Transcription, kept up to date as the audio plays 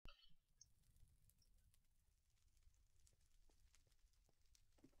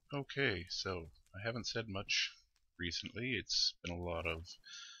Okay, so I haven't said much recently. It's been a lot of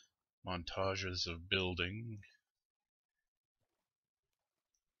montages of building.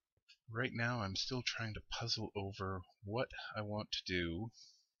 Right now I'm still trying to puzzle over what I want to do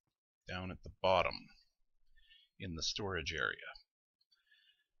down at the bottom in the storage area.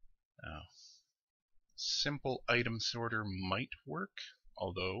 Now, simple item sorter might work,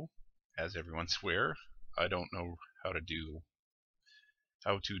 although, as everyone's aware, I don't know how to do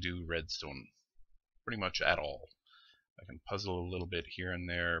redstone pretty much at all. I can puzzle a little bit here and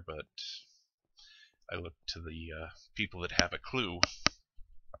there, but I look to the people that have a clue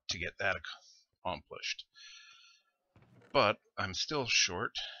to get that accomplished. But I'm still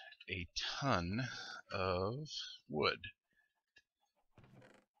short a ton of wood.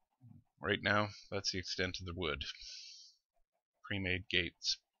 Right now, that's the extent of the wood. Pre-made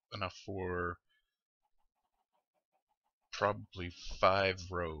gates, enough for probably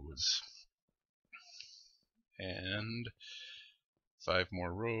 5 rows. And 5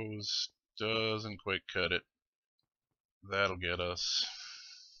 more rows doesn't quite cut it. That'll get us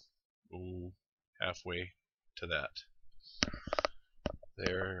halfway to that.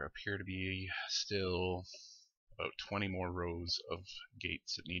 There appear to be still about 20 more rows of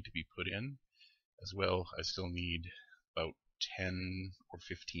gates that need to be put in. As well, I still need about 10 or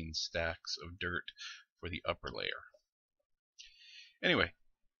 15 stacks of dirt for the upper layer. Anyway,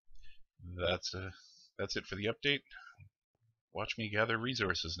 that's it for the update. Watch me gather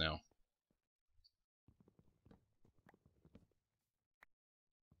resources now.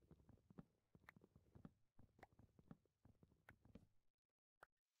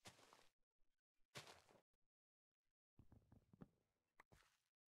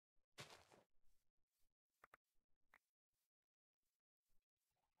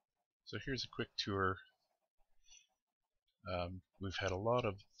 So here's a quick tour. We've had a lot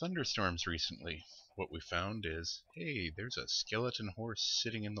of thunderstorms recently. What we found is, hey, there's a skeleton horse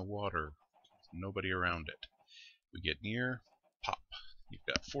sitting in the water. Nobody around it. We get near, pop. You've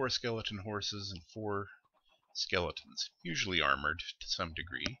got 4 skeleton horses and 4 skeletons, usually armored to some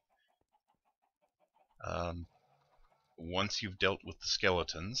degree. Once you've dealt with the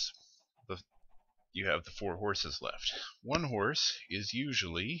skeletons, you have the 4 horses left. One horse is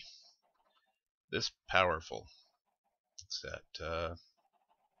usually this powerful. It's at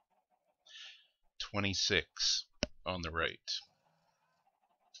 26 on the right.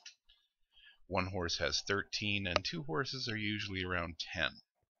 One horse has 13, and 2 horses are usually around 10.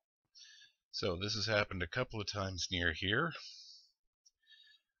 So this has happened a couple of times near here.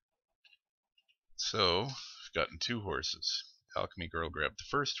 So I've gotten 2 horses. Alchemy Girl grabbed the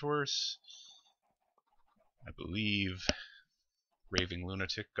first horse. I believe Raving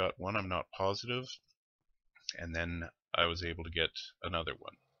Lunatic got one, I'm not positive. And then I was able to get another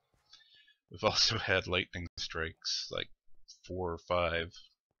one. We've also had lightning strikes, like 4 or 5,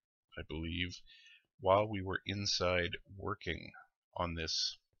 I believe, while we were inside working on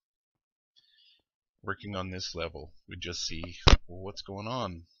this level. We just see, well, what's going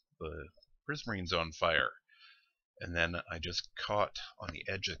on? The prismarine's on fire. And then I just caught on the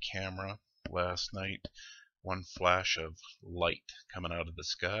edge of the camera last night one flash of light coming out of the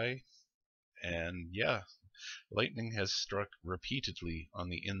sky, and yeah, lightning has struck repeatedly on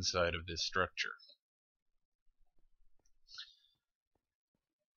the inside of this structure.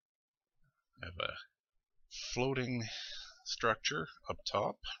 I have a floating structure up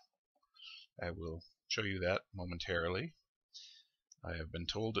top. I will show you that momentarily. I have been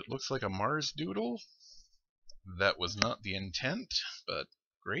told it looks like a Mars doodle. That was not the intent, but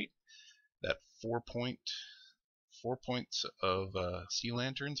great. That 4 points of sea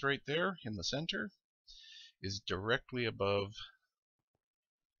lanterns right there in the center is directly above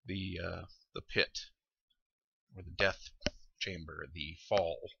the pit, or the death chamber, the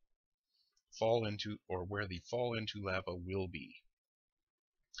fall into, or where the fall into lava will be.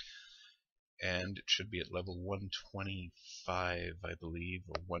 And it should be at level 125, I believe,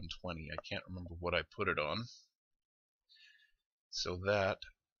 or 120. I can't remember what I put it on. So that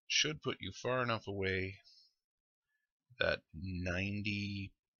should put you far enough away that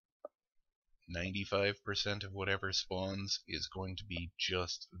 95% of whatever spawns is going to be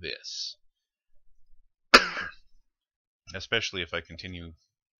just this. Especially if I continue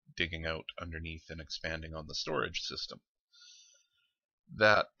digging out underneath and expanding on the storage system.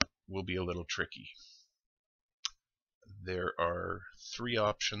 That will be a little tricky. There are 3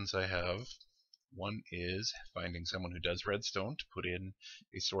 options I have. One is finding someone who does redstone to put in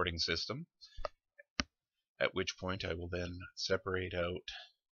a sorting system, at which point I will then separate out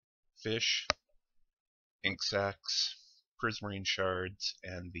fish, ink sacs, prismarine shards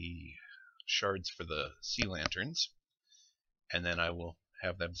and the shards for the sea lanterns, and then I will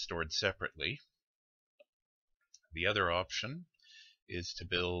have them stored separately. The other option is to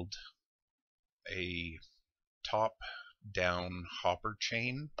build a top-down hopper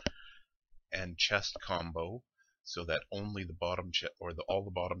chain and chest combo, so that only the bottom all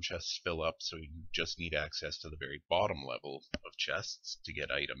the bottom chests fill up, so you just need access to the very bottom level of chests to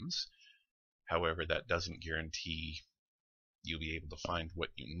get items. However, that doesn't guarantee you'll be able to find what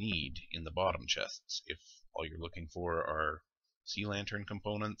you need in the bottom chests. If all you're looking for are sea lantern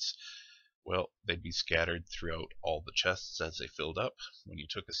components, well, they'd be scattered throughout all the chests as they filled up. When you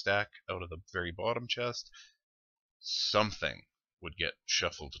took a stack out of the very bottom chest, something would get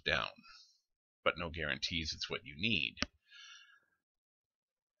shuffled down, but no guarantees it's what you need.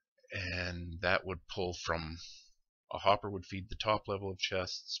 And that would pull from a hopper would feed the top level of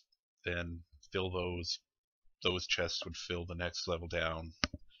chests, then fill those chests would fill the next level down,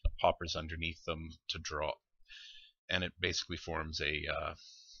 hoppers underneath them to drop, and it basically forms a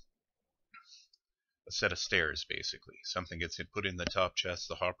set of stairs. Basically, something gets put in the top chest,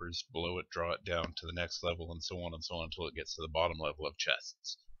 the hoppers below it draw it down to the next level, and so on until it gets to the bottom level of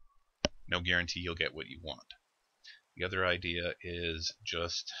chests. No guarantee you'll get what you want. The other idea is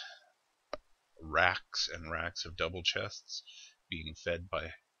just racks and racks of double chests being fed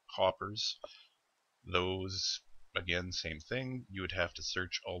by hoppers. Those, again, same thing. You would have to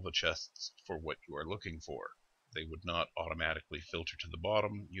search all the chests for what you are looking for. They would not automatically filter to the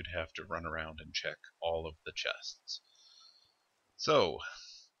bottom. You'd have to run around and check all of the chests. So,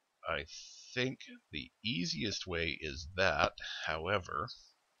 I think the easiest way is that. However,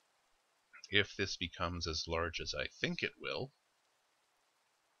 if this becomes as large as I think it will,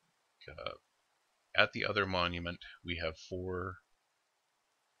 at the other monument we have 4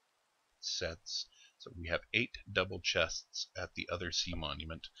 sets. So we have 8 double chests at the other sea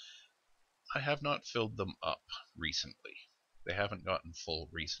monument. I have not filled them up recently. They haven't gotten full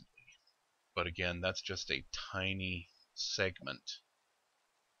recently. But again, that's just a tiny segment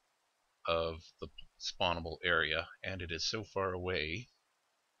of the spawnable area, and it is so far away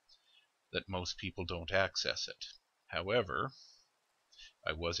that most people don't access it. However,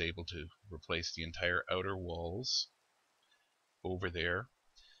 I was able to replace the entire outer walls over there,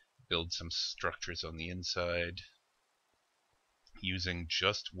 build some structures on the inside, using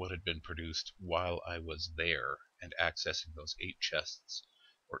just what had been produced while I was there and accessing those 8 chests,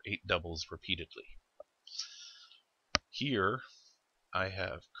 or 8 doubles repeatedly. Here, I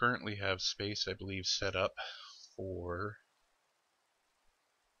currently have space, I believe, set up for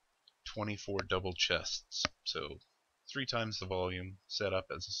 24 double chests. So 3 times the volume, set up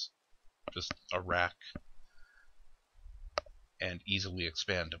as just a rack, and easily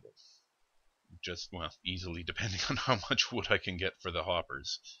expandable. Just, well, easily depending on how much wood I can get for the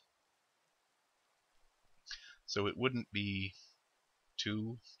hoppers. So it wouldn't be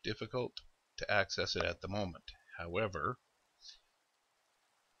too difficult to access it at the moment. However,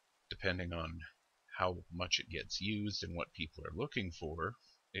 depending on how much it gets used and what people are looking for,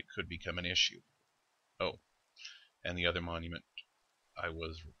 it could become an issue. Oh, and the other monument, I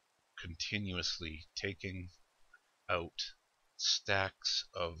was continuously taking out stacks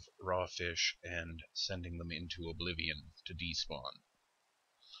of raw fish and sending them into oblivion to despawn.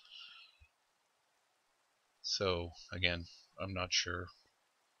 So again, I'm not sure.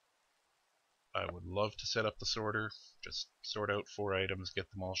 I would love to set up the sorter, just sort out 4 items,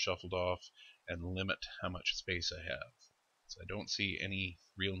 get them all shuffled off, and limit how much space I have. So I don't see any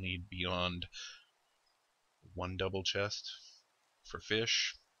real need beyond 1 double chest for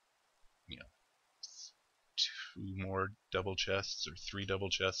fish, 2 more double chests or 3 double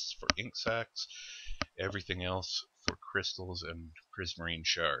chests for ink sacs, everything else for crystals and prismarine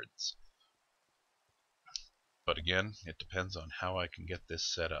shards. But again, it depends on how I can get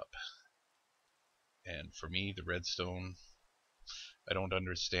this set up. And for me, the redstone, I don't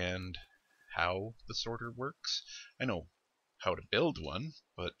understand how the sorter works. I know how to build one,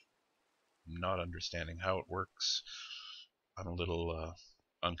 but not understanding how it works, I'm a little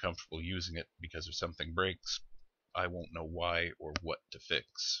uncomfortable using it, because if something breaks, I won't know why or what to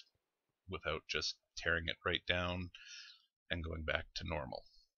fix without just tearing it right down and going back to normal,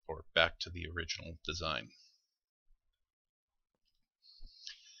 or back to the original design.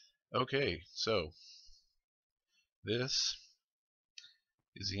 Okay, so this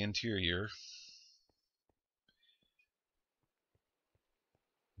is the interior.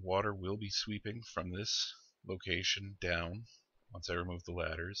 Water will be sweeping from this location down once I remove the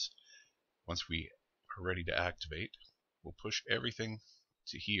ladders. Once we are ready to activate, we'll push everything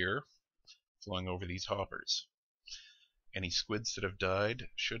to here, flowing over these hoppers. Any squids that have died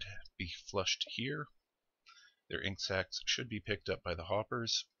should be flushed here. Their ink sacs should be picked up by the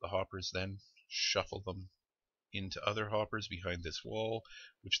hoppers. The hoppers then shuffle them into other hoppers behind this wall,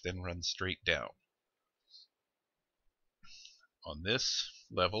 which then run straight down. On this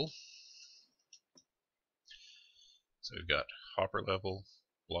level, so we've got hopper level,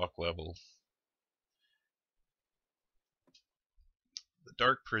 block level. The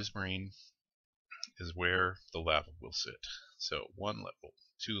dark prismarine is where the lava will sit. So 1 level,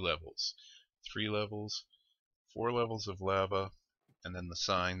 2 levels, 3 levels, 4 levels of lava, and then the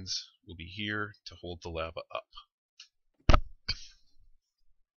signs will be here to hold the lava up.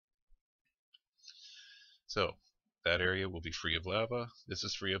 So that area will be free of lava. This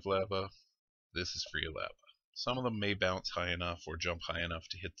is free of lava. This is free of lava. Some of them may bounce high enough or jump high enough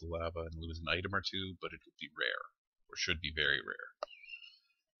to hit the lava and lose an item or two, but it will be rare, or should be very rare.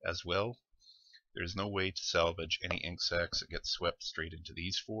 As well, there's no way to salvage any ink sacs that get swept straight into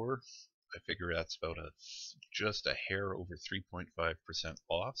these 4. I figure that's about just a hair over 3.5%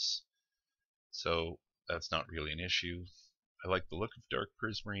 loss, so that's not really an issue. I like the look of dark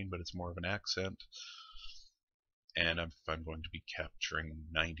prismarine, but it's more of an accent. And if I'm going to be capturing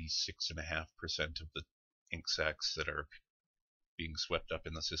 96.5% of the ink sacs that are being swept up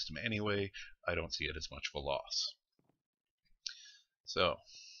in the system anyway, I don't see it as much of a loss. So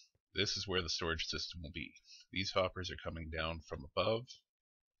this is where the storage system will be. These hoppers are coming down from above.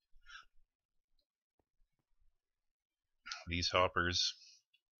 These hoppers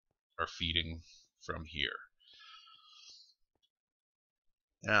are feeding from here.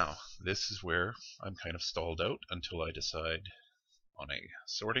 Now, this is where I'm kind of stalled out until I decide on a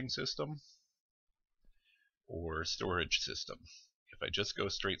sorting system or storage system. If I just go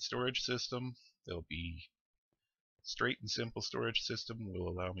straight storage system, there'll be straight and simple storage system will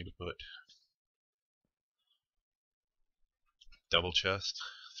allow me to put double chest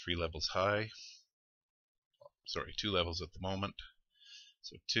 3 levels high. Sorry, 2 levels at the moment.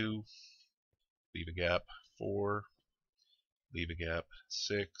 So 2, leave a gap, 4, leave a gap,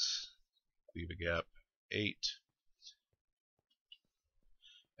 6, leave a gap, 8,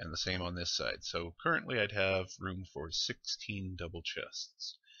 and the same on this side. So currently I'd have room for 16 double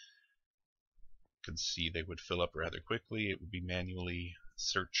chests. You can see they would fill up rather quickly. It would be manually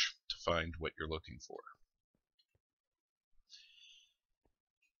search to find what you're looking for.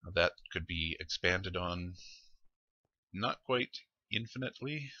 Now that could be expanded on, not quite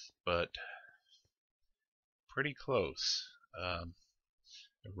infinitely, but pretty close.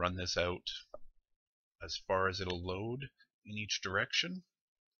 Run this out as far as it'll load in each direction.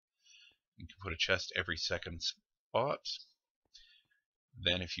 You can put a chest every second spot.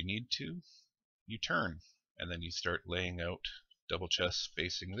 Then if you need to, you turn, and then you start laying out double chests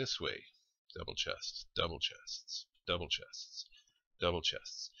facing this way. Double chests, double chests, double chests, double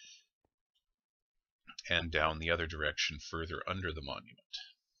chests. And down the other direction further under the monument.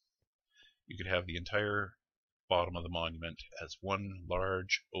 You could have the entire bottom of the monument as one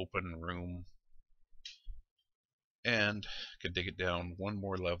large open room, and could dig it down 1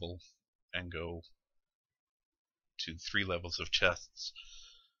 more level and go to 3 levels of chests,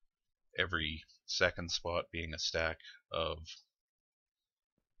 every second spot being a stack of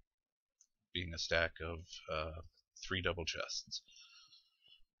 3 double chests.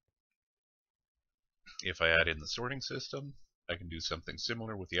 If I add in the sorting system, I can do something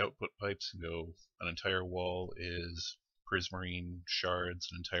similar with the output pipes and go, an entire wall is prismarine shards,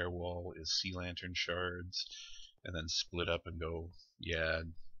 an entire wall is sea lantern shards, and then split up and go, yeah,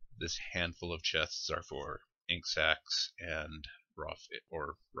 this handful of chests are for ink sacs and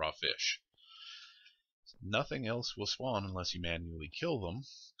raw fish. Nothing else will spawn unless you manually kill them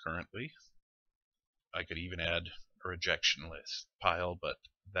currently. I could even add a rejection list pile, but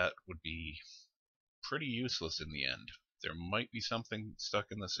that would be pretty useless in the end. There might be something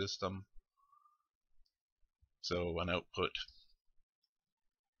stuck in the system, so an output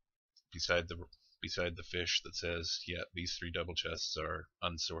beside the fish that says, yeah, these 3 double chests are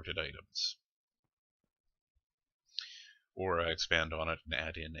unsorted items. Or I expand on it and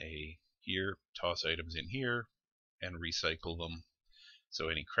add in a here, toss items in here, and recycle them. So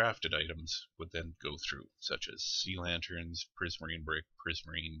any crafted items would then go through, such as sea lanterns, prismarine brick,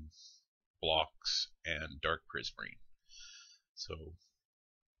 prismarine blocks, and dark prismarine. So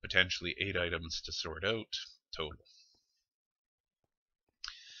potentially 8 items to sort out total.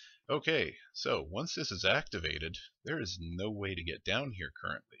 Okay, so once this is activated, there is no way to get down here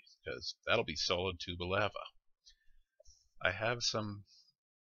currently, because that'll be solid tube of lava. I have some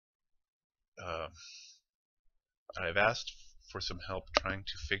I've asked for some help trying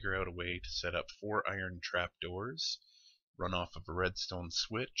to figure out a way to set up 4 iron trapdoors run off of a redstone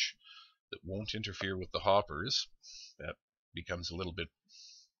switch that won't interfere with the hoppers. That becomes a little bit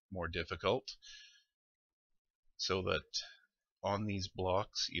more difficult. So that on these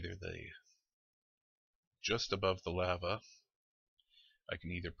blocks, just above the lava, I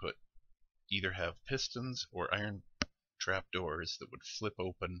can either have pistons or iron trapdoors that would flip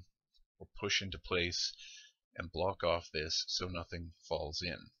open or push into place and block off this so nothing falls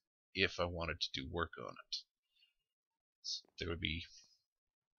in if I wanted to do work on it. There would be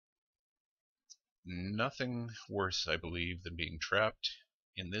nothing worse, I believe, than being trapped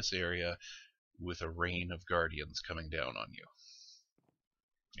in this area with a rain of guardians coming down on you.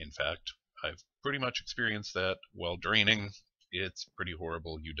 In fact, I've pretty much experienced that while draining. It's pretty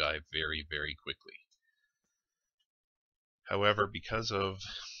horrible. You die very, very quickly. However, because of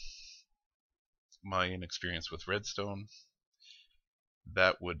my inexperience with redstone,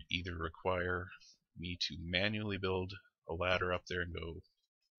 that would either require me to manually build a ladder up there and go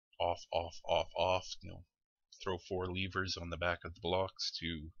off, off, off, off, throw 4 levers on the back of the blocks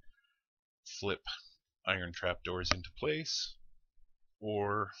to flip iron trapdoors into place,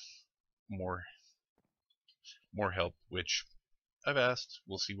 or more help, which I've asked.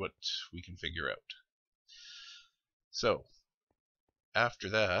 We'll see what we can figure out. So after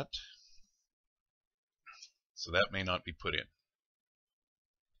that, so that may not be put in.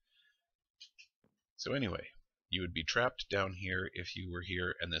 So anyway, you would be trapped down here if you were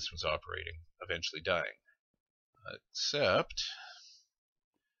here and this was operating, eventually dying. Except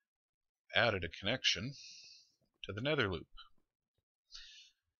added a connection to the nether loop.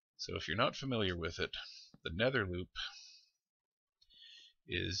 So if you're not familiar with it, the nether loop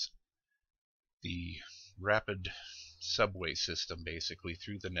is the rapid subway system basically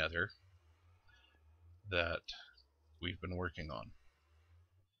through the nether that we've been working on.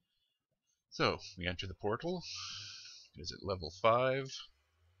 So we enter the portal. It is at level 5,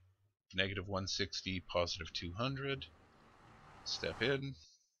 negative 160, positive 200. Step in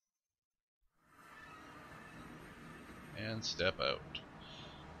and step out.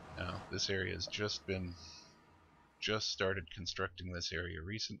 Now this area has just started constructing this area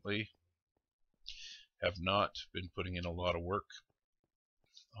recently. Have not been putting in a lot of work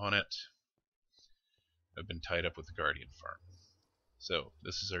on it. I've been tied up with the Guardian farm. So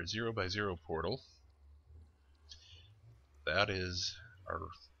this is our 0x0 portal. That is our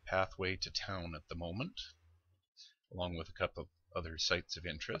pathway to town at the moment, along with a couple of other sites of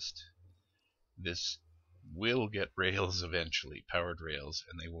interest. This will get rails eventually, powered rails,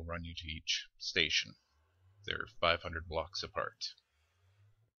 and they will run you to each station. They're 500 blocks apart.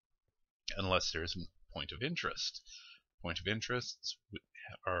 Unless there's a point of interest. Point of interests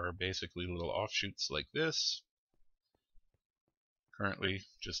are basically little offshoots like this. Currently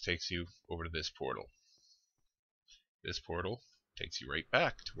just takes you over to this portal. This portal takes you right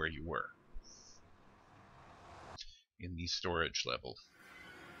back to where you were, in the storage level.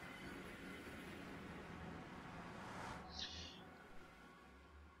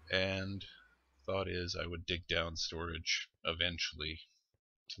 And thought is I would dig down storage eventually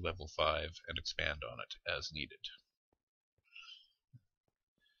to level 5 and expand on it as needed.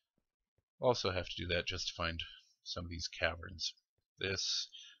 Also have to do that just to find some of these caverns. This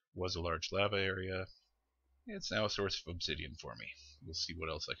was a large lava area. It's now a source of obsidian for me. We'll see what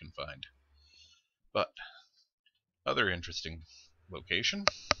else I can find. But other interesting location.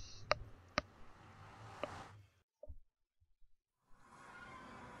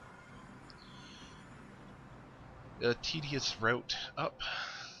 A tedious route up.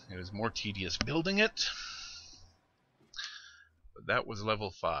 It was more tedious building it. But that was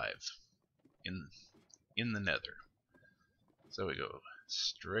level 5 in the nether. So we go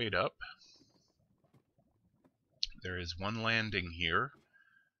straight up. There is one landing here,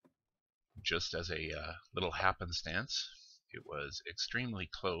 just as a little happenstance. It was extremely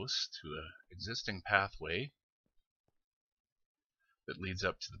close to an existing pathway that leads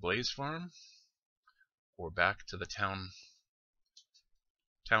up to the Blaze Farm, or back to the town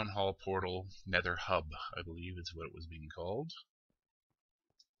hall portal nether hub, I believe is what it was being called.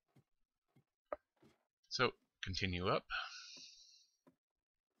 So continue up.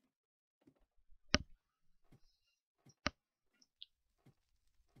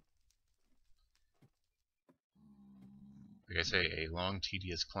 Like I say, a long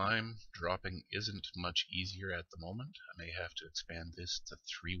tedious climb. Dropping isn't much easier at the moment. I may have to expand this to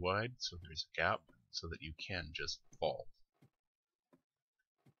 3 wide so there's a gap so that you can just fall.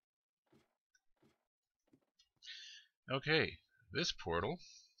 Okay, this portal,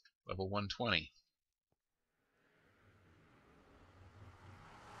 level 120.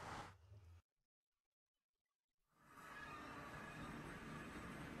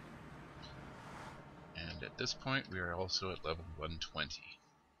 at this point we are also at level 120.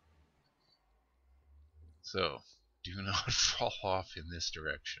 So, do not fall off in this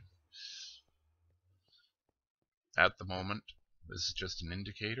direction. At the moment, this is just an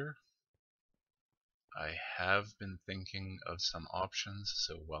indicator. I have been thinking of some options,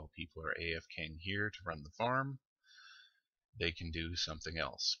 so while people are AFKing here to run the farm, they can do something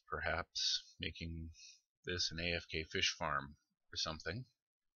else, perhaps making this an AFK fish farm or something.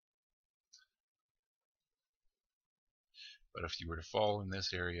 But if you were to fall in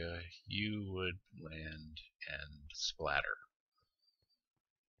this area, you would land and splatter.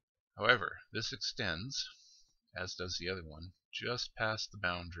 However, this extends, as does the other one, just past the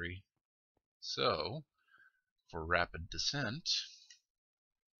boundary. So, for rapid descent,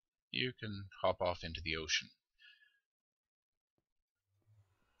 you can hop off into the ocean.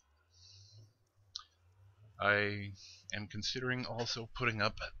 I am considering also putting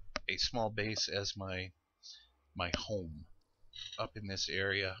up a small base as my home up in this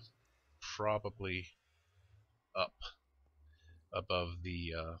area, probably up above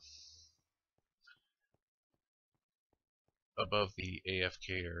the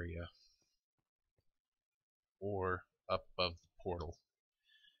AFK area, or up above the portal.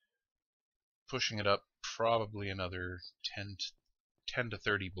 Pushing it up probably another 10 to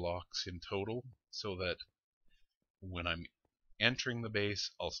 30 blocks in total, so that when I'm entering the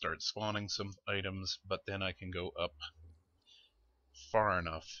base I'll start spawning some items, but then I can go up far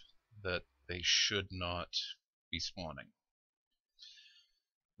enough that they should not be spawning.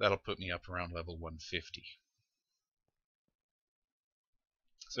 That'll put me up around level 150.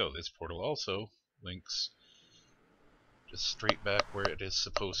 So this portal also links just straight back where it is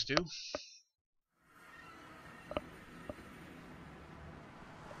supposed to.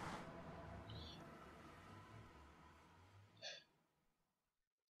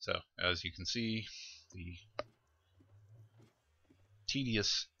 So, as you can see, the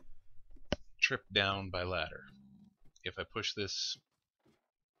tedious trip down by ladder. If I push this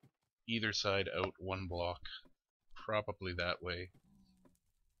either side out one block, probably that way,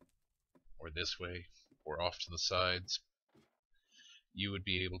 or this way, or off to the sides, you would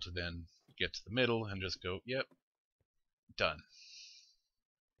be able to then get to the middle and just go, yep, done.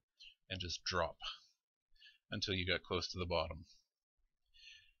 And just drop until you got close to the bottom.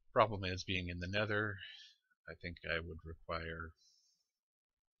 Problem is, being in the nether, I think I would require,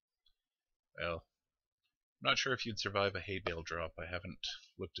 well, I'm not sure if you'd survive a hay bale drop. I haven't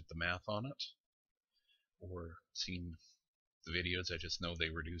looked at the math on it or seen the videos. I just know they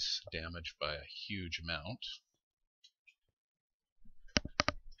reduce damage by a huge amount.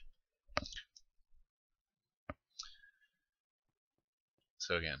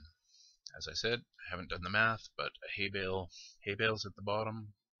 So again, as I said, I haven't done the math, but a hay bale's at the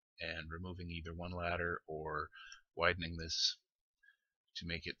bottom, and removing either one ladder or widening this to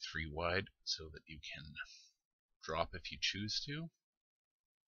make it 3 wide so that you can drop if you choose to.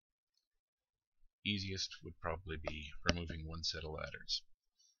 Easiest would probably be removing one set of ladders.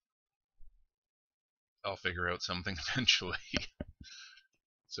 I'll figure out something eventually.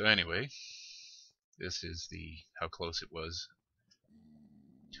 So anyway, this is how close it was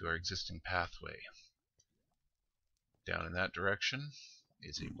to our existing pathway. Down in that direction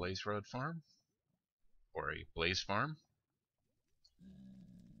is a blaze rod farm, or a blaze farm,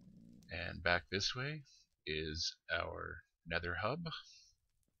 and back this way is our nether hub,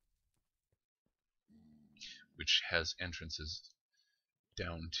 which has entrances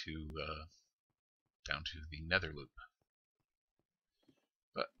down to the nether loop.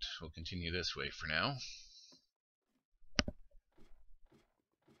 But we'll continue this way for now.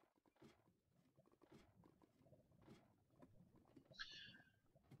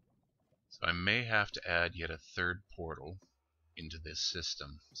 So I may have to add yet a 3rd portal into this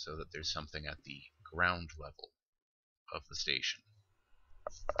system so that there's something at the ground level of the station.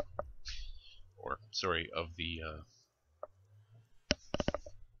 Or, sorry, of the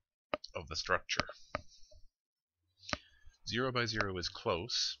structure. 0 by 0 is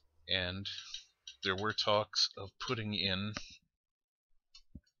close, and there were talks of putting in,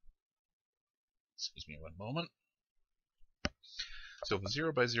 excuse me one moment. So the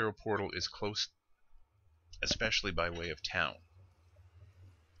 0 by 0 portal is close, especially by way of town.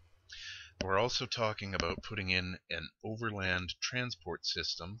 We're also talking about putting in an overland transport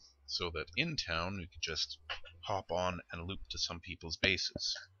system so that in town we could just hop on and loop to some people's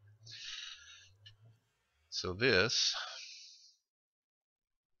bases. So this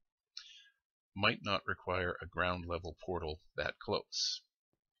might not require a ground level portal that close.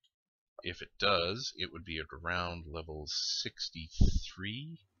 If it does, it would be at around level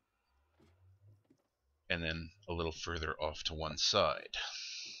 63, and then a little further off to one side.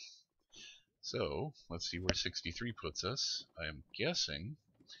 So let's see where 63 puts us. I am guessing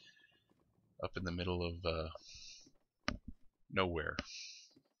up in the middle of nowhere.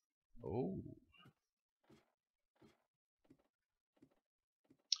 Oh.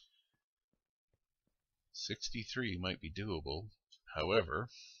 $63 might be doable. However,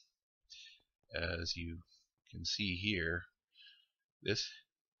 as you can see here,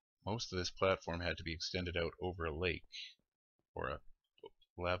 most of this platform had to be extended out over a lake or a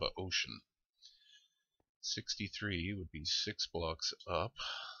lava ocean. 63 would be 6 blocks up,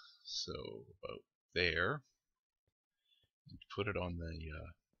 so about there. And put it on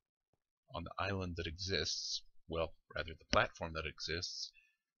the island that exists. Well, rather the platform that exists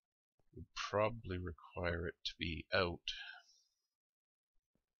would probably require it to be out.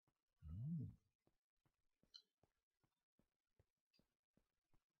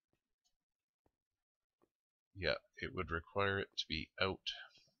 Yeah, it would require it to be out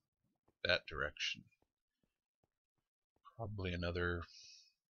that direction. Probably another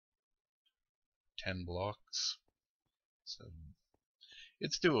 10 blocks. So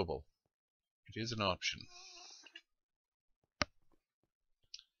it's doable. It is an option.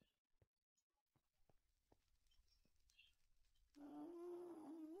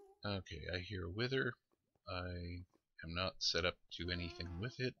 Okay, I hear a wither. I am not set up to anything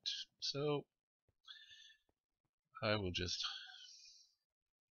with it, so I will just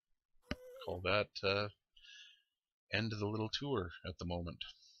call that end of the little tour at the moment.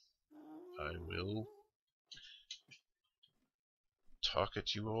 I will talk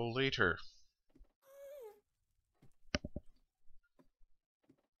at you all later.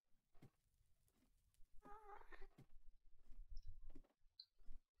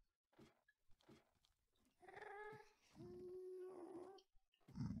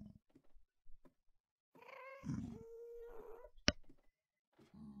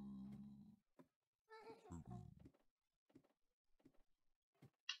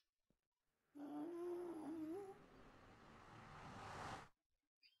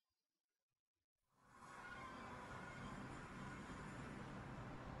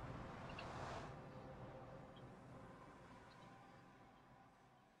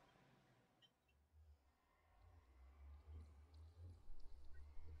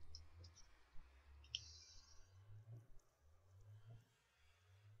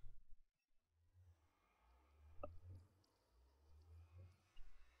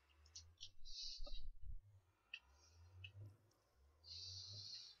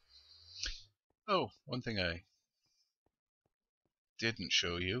 Oh, one thing I didn't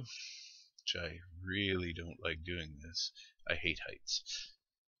show you, which I really don't like doing this, I hate heights,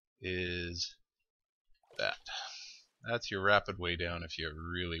 is that. That's your rapid way down if you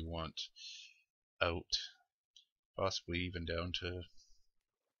really want out, possibly even down to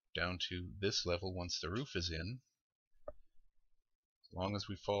this level once the roof is in. As long as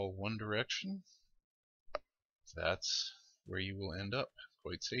we fall one direction, that's where you will end up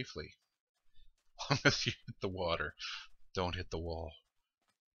quite safely. As long as you hit the water, don't hit the wall.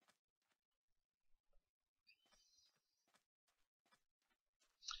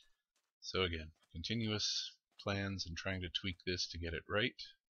 So again, continuous plans and trying to tweak this to get it right.